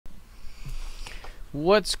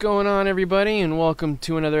What's going on, everybody, and welcome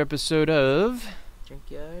to another episode of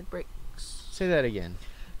Junkyard Breaks. Say that again.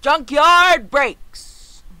 Junkyard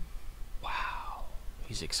Breaks. Wow,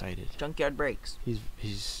 he's excited. Junkyard Breaks.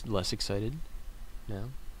 He's less excited now.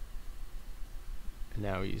 And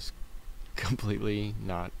now he's completely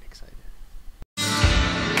not excited.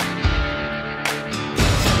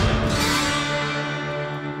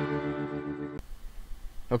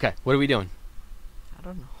 Okay, what are we doing? I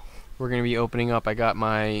don't know. We're going to be opening up. I got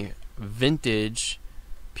my vintage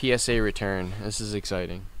PSA return. This is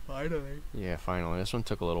exciting. Finally. Yeah, finally. This one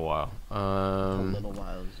took a little while. A little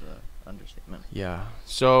while is understatement. Yeah.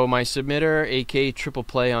 So my submitter, AK Triple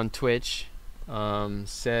Play on Twitch,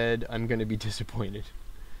 said I'm going to be disappointed.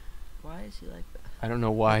 Why is he like that? I don't know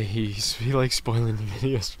why he likes spoiling the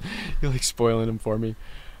videos. He likes spoiling them for me.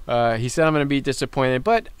 He said I'm going to be disappointed,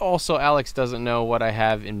 but also Alex doesn't know what I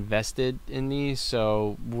have invested in these,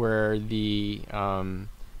 so where the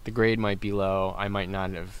grade might be low, I might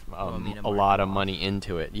not have a lot of money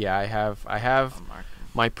into it. Yeah, I have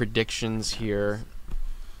my predictions here.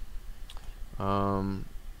 Okay,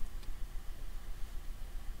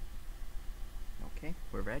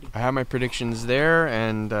 we're ready. I have my predictions there,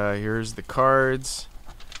 and here's the cards.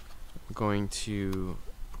 I'm going to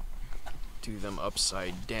do them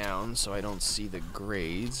upside down so I don't see the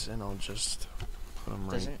grades, and I'll just put them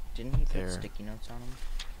Didn't he there. put sticky notes on them?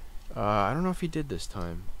 I don't know if he did this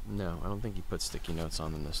time. No, I don't think he put sticky notes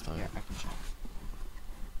on them this time. Yeah, I can check.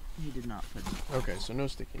 He did not put. Okay, so no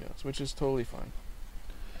sticky notes, which is totally fine.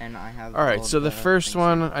 And I have. All right, so the first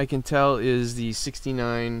one I can tell is the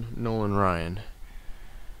 69 Nolan Ryan.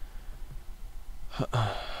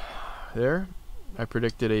 There, I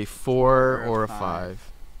predicted a 4 or a 5.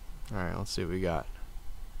 All right, let's see what we got.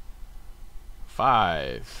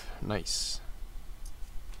 5. Nice.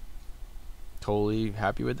 Totally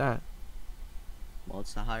happy with that. Well,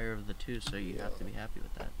 it's the higher of the two, so you have to be happy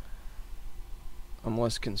with that. I'm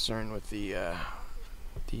less concerned with the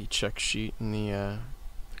check sheet and the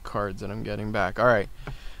cards that I'm getting back. All right,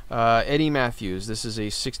 Eddie Matthews. This is a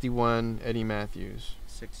 61 Eddie Matthews.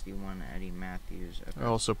 61 Eddie Matthews. Okay. I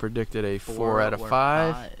also predicted a 4 out of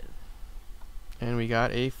 5. And we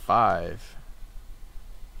got a 5.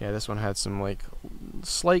 Yeah, this one had some like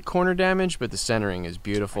slight corner damage, but the centering is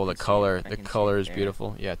beautiful. The color is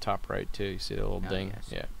beautiful. Yeah, top right too. You see the little ding? Yes.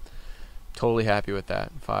 Yeah. Totally happy with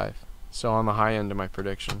that. 5. So on the high end of my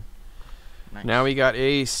prediction. Nice. Now we got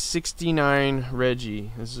a 69 Reggie.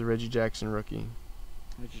 This is a Reggie Jackson rookie.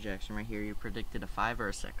 Reggie Jackson right here. You predicted a 5 or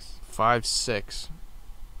a 6? 5.6.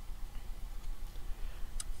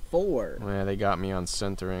 4. Yeah, they got me on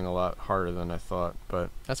centering a lot harder than I thought, but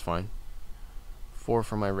that's fine. 4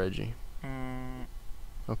 for my Reggie.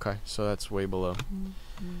 Okay, so that's way below.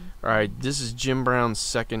 Alright, this is Jim Brown's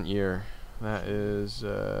second year. That is,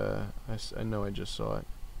 I know I just saw it.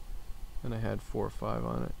 And I had 4 or 5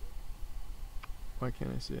 on it. Why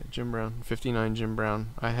can't I see it? Jim Brown, 59 Jim Brown.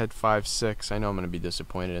 I had 5.6. I know I'm going to be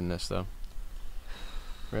disappointed in this, though.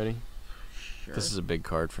 Ready? Sure. This is a big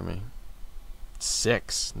card for me.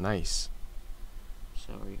 6. Nice.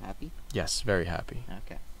 So are you happy? Yes, very happy.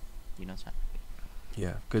 Okay. You know something.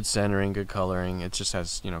 Yeah, good centering, good coloring. It just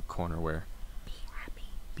has, corner wear. Be happy.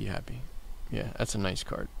 Be happy. Yeah, that's a nice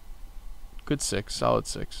card. Good 6, solid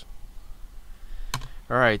 6.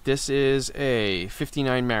 All right, this is a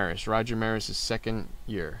 59 Maris. Roger Maris' second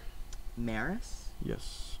year. Maris?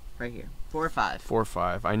 Yes. Right here. 4 or 5? 4 or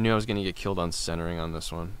 5. I knew I was going to get killed on centering on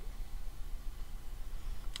this one.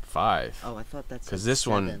 5. Oh, I thought that's because this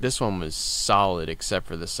one was solid except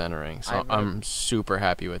for the centering, so I'm super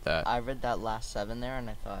happy with that. I read that last 7 there, and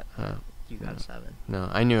I thought you got a 7. No,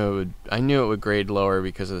 I knew it would grade lower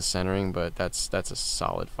because of the centering, but that's a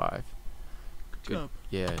solid 5. Good job.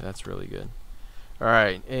 Yeah, that's really good. All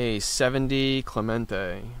right, a 70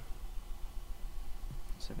 Clemente.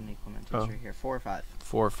 70 Clemente's right here. 4 or 5?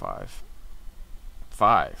 4 or 5.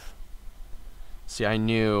 5. See, I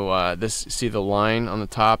knew see the line on the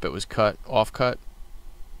top, it was off cut,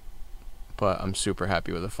 but I'm super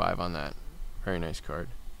happy with a 5 on that. Very nice card.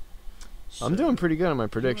 So I'm doing pretty good on my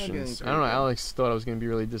predictions. I don't know, Alex thought I was going to be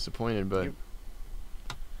really disappointed, but...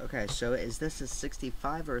 Okay, so is this a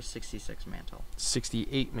 65 or a 66 mantle?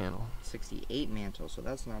 68 mantle. 68 mantle, so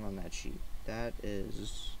that's not on that sheet. That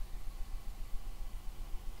is...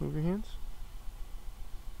 Move your hands.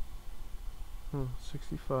 Oh,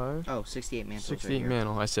 65. Oh, 68 mantle. 68 right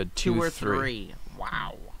mantle. I said 2 or 3.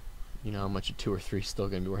 Wow. You know how much a 2 or 3 is still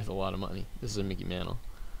going to be worth a lot of money. This is a Mickey Mantle.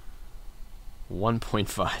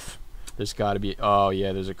 1.5. There's got to be... Oh,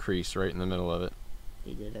 yeah, there's a crease right in the middle of it.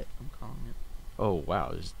 He did it. I'm calling it. Oh,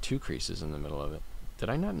 wow. There's 2 creases in the middle of it. Did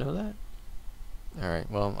I not know that? All right.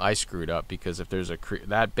 Well, I screwed up because if there's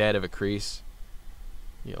that bad of a crease,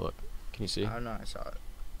 yeah. Look, can you see? Oh no, I saw it.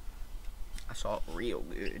 I saw it real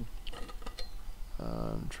good.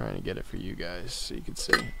 I'm trying to get it for you guys so you can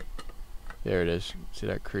see. There it is. See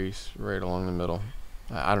that crease right along the middle?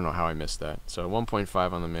 I don't know how I missed that. So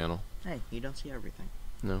 1.5 on the mantle. Hey, you don't see everything.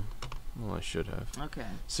 No. Well, I should have. Okay.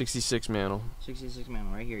 66 mantle. 66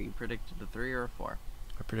 mantle right here. You predicted a 3 or a 4?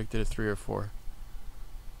 I predicted a 3 or 4.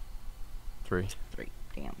 3. 3.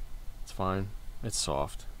 Damn. It's fine. It's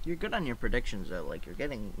soft. You're good on your predictions though. Like you're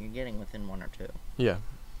getting within 1 or 2. Yeah.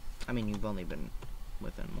 I mean, you've only been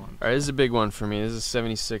within 1. All right, this is a big one for me. This is a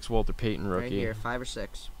 76 Walter Payton rookie. Right here, 5 or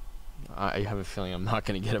 6. I have a feeling I'm not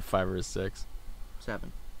going to get a 5 or a 6.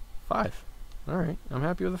 7. 5. All right. I'm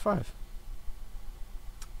happy with a 5.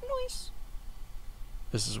 Nice.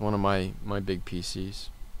 This is one of my big PCs.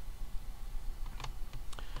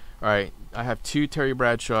 All right. I have 2 Terry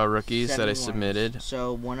Bradshaw rookies that I submitted.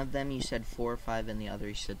 So one of them you said 4 or 5, and the other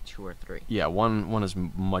you said 2 or 3. Yeah, one is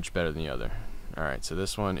much better than the other. All right. So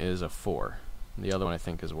this one is a 4. The other one I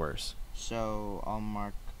think is worse. So I'll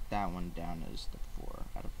mark that one down as the 4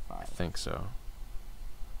 out of 5. I think so.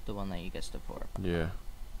 The one that you guessed the 4. Yeah.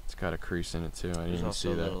 It's got a crease in it too. I didn't even see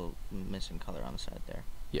that. There's also a little missing color on the side there.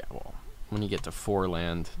 Yeah, well, when you get to 4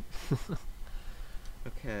 land.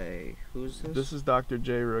 Okay, who's this? This is Dr.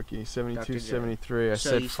 J rookie, 72, 73. I So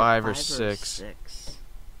said you 5 or 6. 6.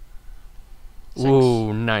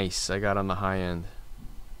 Ooh, nice. I got on the high end.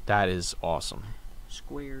 That is awesome.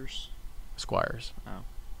 Squires. Oh.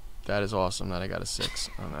 That is awesome that I got a 6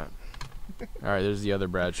 on that. All right, there's the other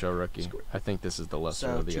Bradshaw rookie. I think this is the lesser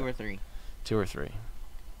So of the 2 or 3? 2 or 3.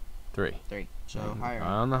 3. 3. So higher.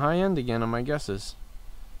 On the high end again on my guesses.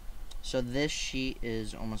 So this sheet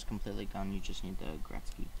is almost completely gone. You just need the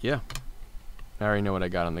Gretzky. Yeah. I already know what I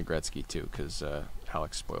got on the Gretzky too, because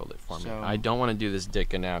Alex spoiled it for me. I don't want to do this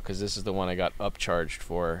Ditka now, because this is the one I got upcharged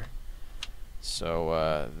for. So,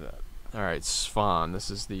 all right, Svan. This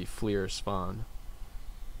is the Fleer Svan.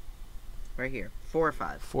 Right here, 4 or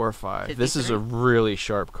 5. 4 or 5. 53? This is a really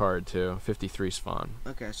sharp card too. 53 Svan.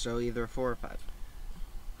 Okay, so either 4 or 5.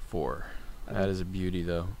 4. Okay. That is a beauty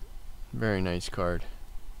though. Very nice card.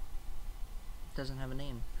 Doesn't have a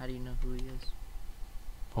name. How do you know who he is?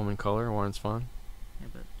 Pullman color, Warren Svan. Yeah,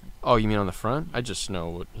 but like, Oh, you mean on the front? I just know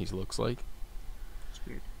what he looks like. it's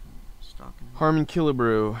weird. Stalking him. Harmon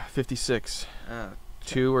Killebrew, 56.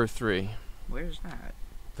 2 or 3. Where's that?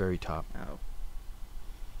 Very top. Oh.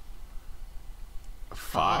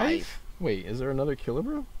 5? Wait, is there another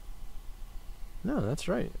Killebrew? No, that's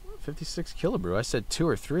right. 56 Killebrew. I said 2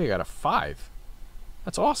 or 3. I got a 5.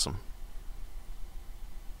 That's awesome.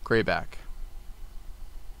 Grayback.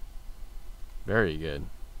 Very good.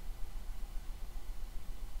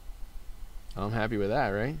 I'm happy with that,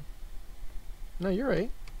 right? No, you're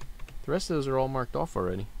right. The rest of those are all marked off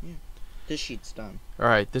already. Yeah. This sheet's done. All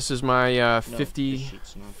right, this is my No, this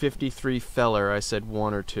sheet's not 53 Feller. I said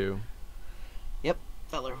 1 or 2. Yep,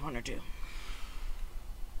 Feller, 1 or 2.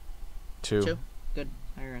 2. 2. Good.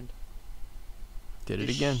 Higher end. Did it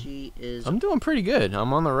This again. sheet is. I'm doing pretty good.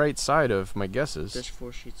 I'm on the right side of my guesses. There's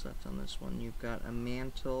 4 sheets left on this one. You've got a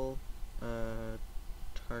Mantle, Tarkenton,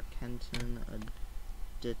 a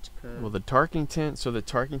Ditka. Well, the Tarkington, so the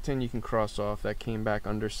Tarkington you can cross off. That came back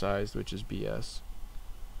undersized, which is BS.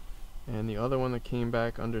 And the other one that came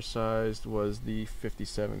back undersized was the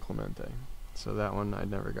 57 Clemente. So that one I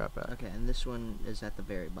never got back. Okay, and this one is at the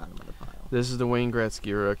very bottom of the pile. This is the Wayne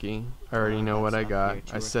Gretzky rookie. I already know what I that's got. up here,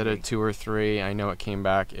 2 I or said a 3. 2 or 3. I know it came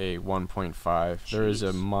back a 1.5. There is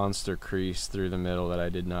a Jeez. monster crease through the middle that I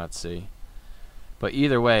did not see. But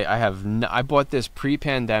either way, I bought this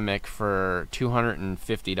pre-pandemic for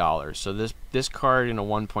 $250. So this card in a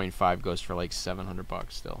 1.5 goes for like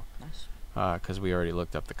 $700 still. Nice. Because we already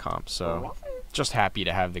looked up the comp. So just happy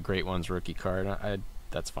to have the Great Ones rookie card.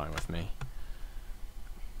 That's fine with me.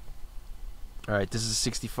 All right, this is a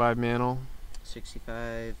 65 Mantle.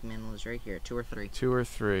 65 Mantle is right here. 2 or 3. 2 or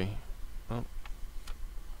 3. Well,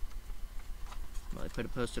 I could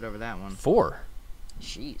have posted over that one. 4.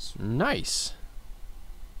 Jeez. Nice.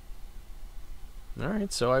 All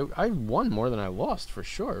right, so I won more than I lost for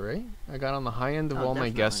sure, right? I got on the high end of all my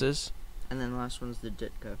definitely. guesses. And then the last one's the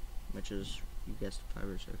Ditka, which is, you guessed 5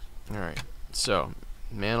 or 6. All right, so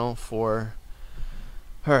Mantle 4.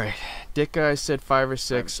 All right, Ditka, I said 5 or 6.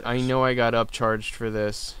 5 or 6. I know I got upcharged for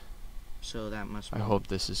this. So that must be. I hope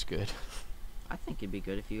this is good. I think it'd be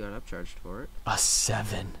good if you got upcharged for it. A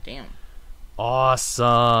 7. Damn.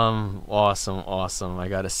 Awesome. Awesome, awesome. I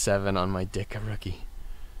got a 7 on my Ditka rookie.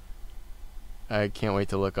 I can't wait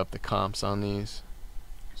to look up the comps on these.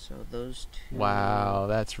 So those two. Wow,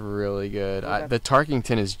 that's really good. The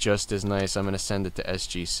Tarkington is just as nice. I'm going to send it to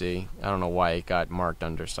SGC. I don't know why it got marked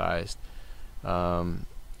undersized.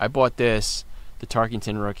 I bought this, the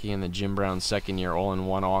Tarkington rookie and the Jim Brown second year, all in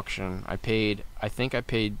one auction. I think I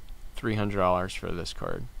paid $300 for this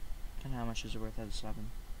card. And how much is it worth at a 7?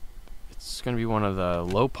 It's going to be one of the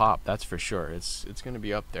low pop, that's for sure. It's going to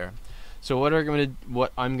be up there. So what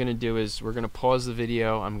I'm going to do is we're going to pause the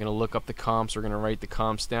video. I'm going to look up the comps. We're going to write the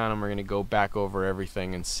comps down, and we're going to go back over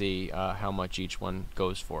everything and see how much each one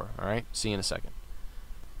goes for. All right? See you in a second.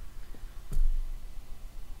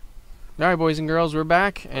 All right, boys and girls, we're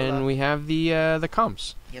back, and we have the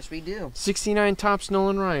comps. Yes, we do. 69 Topps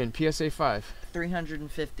Nolan Ryan, PSA 5.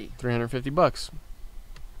 350. $350.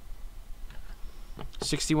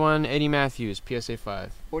 61 Eddie Matthews, PSA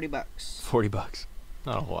 5. $40. $40.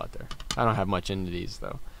 Not a whole lot there. I don't have much into these,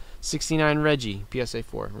 though. 69 Reggie, PSA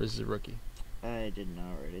 4. This is a rookie. I did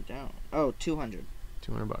not write it down. Oh, 200.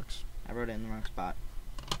 $200. I wrote it in the wrong spot.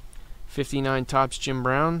 59 Topps Jim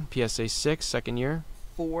Brown, PSA 6, second year.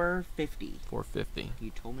 $450. $450. You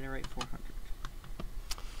told me to write 400.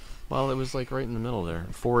 Well, it was like right in the middle there.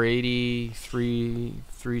 480,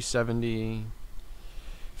 370.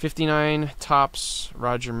 59 Topps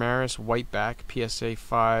Roger Maris, whiteback, PSA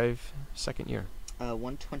 5, second year.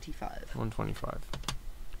 125. 125.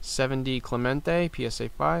 70 Clemente, PSA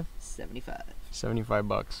 5. 75.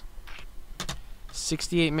 $75.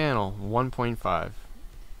 68 Mantle, 1.5.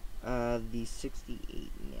 The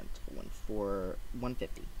 68 Mantle went for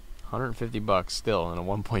 150. $150 still in a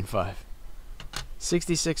 1.5.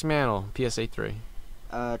 66 Mantle, PSA 3.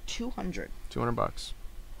 200. $200.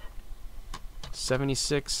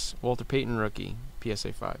 76 Walter Payton rookie,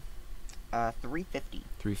 PSA 5. 350.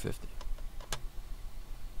 $350.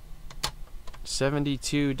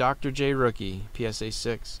 72 Dr. J rookie, PSA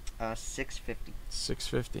 6. 650.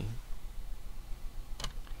 $650.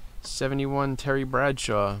 71 Terry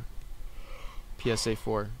Bradshaw, PSA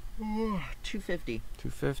 4. 250.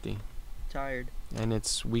 $250. Tired. And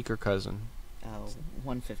its weaker cousin.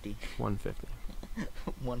 150. $150.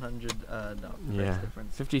 $100 Yeah.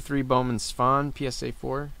 difference. 53 Bowman Swan, PSA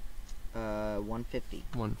 4. 150.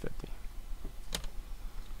 $150.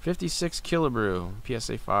 56 Killebrew,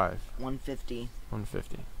 PSA 5. 150.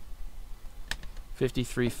 $150.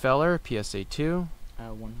 53 Feller, PSA 2.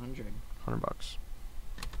 100. $100.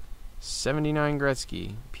 79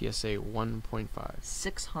 Gretzky, PSA 1.5.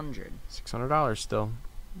 600. $600 still.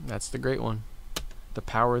 That's the great one. The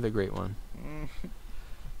power of the great one.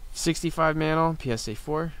 65 Mantle, PSA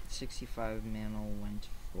 4. 65 Mantle went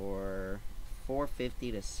for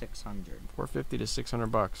 450 to 600. 450 to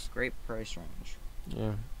 $600. Great price range.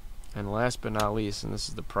 Yeah. And last but not least, and this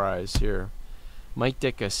is the prize here, Mike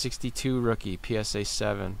Ditka, 62 rookie, PSA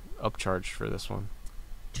 7, upcharged for this one.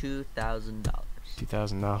 $2,000.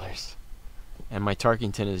 $2,000. And my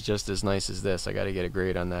Tarkington is just as nice as this. I got to get a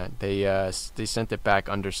grade on that. They sent it back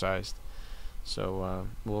undersized, so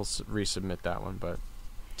we'll resubmit that one. But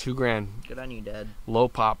 $2,000. Good on you, Dad. Low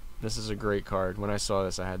pop. This is a great card. When I saw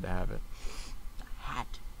this, I had to have it. Hat.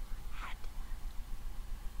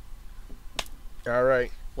 All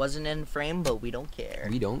right. Wasn't in frame, but we don't care.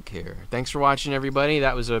 We don't care. Thanks for watching, everybody.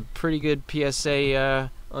 That was a pretty good PSA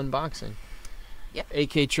unboxing. Yep.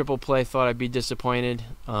 AK triple play. Thought I'd be disappointed.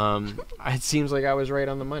 It seems like I was right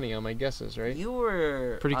on the money on my guesses, right? You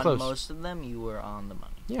were pretty on close. Most of them, you were on the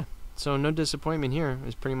money. Yeah. So no disappointment here. It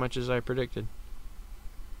was pretty much as I predicted.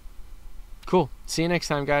 Cool. See you next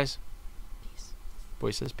time, guys. Peace. Boy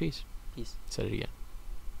says peace. Peace. Said it again.